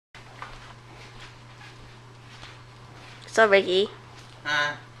So Ricky,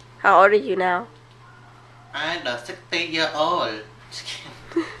 Uh, how old are you now? I'm the 60-year-old.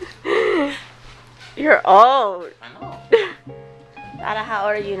 You're old. I know. Ada, how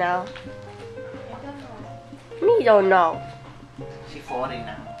old are you now? I don't know. Me don't know. She's 40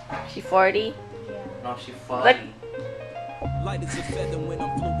 now. She 40? No, she's 40. Look.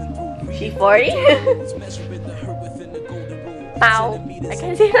 She 40? Ow. I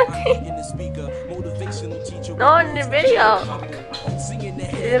can't see nothing. No, in the video. In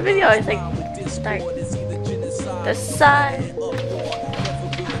the video, it's like dark. The sun.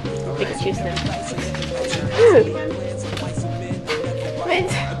 Pikachu snip. Wait.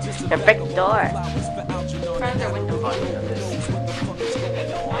 The back door. Front or window.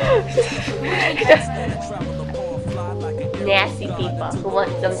 Nasty people who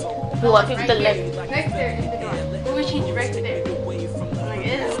want people to live. Right there in the door. We would change right there. Like,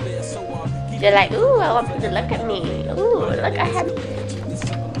 ew. They're like, ooh, I want people to look at me. Ooh, look, I have.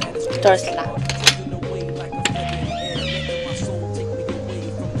 Door's locked.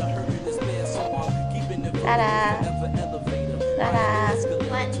 Ta-da. Ta-da.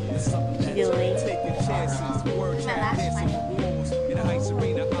 What? What you doing? My last one.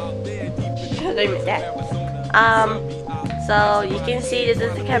 Should I admit that? So you can see this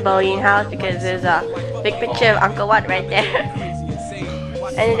is the Cambodian house because there's a big picture of Uncle Wat right there.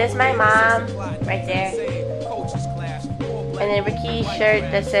 And there's my mom right there. And then Ricky's shirt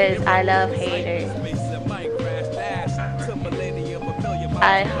that says I love haters.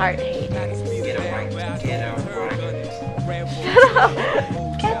 I heart haters. Get a right. Get a right. Shut up.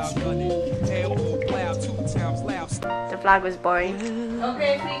 Catch me. The vlog was boring.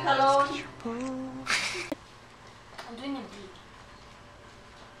 Okay, free cologne.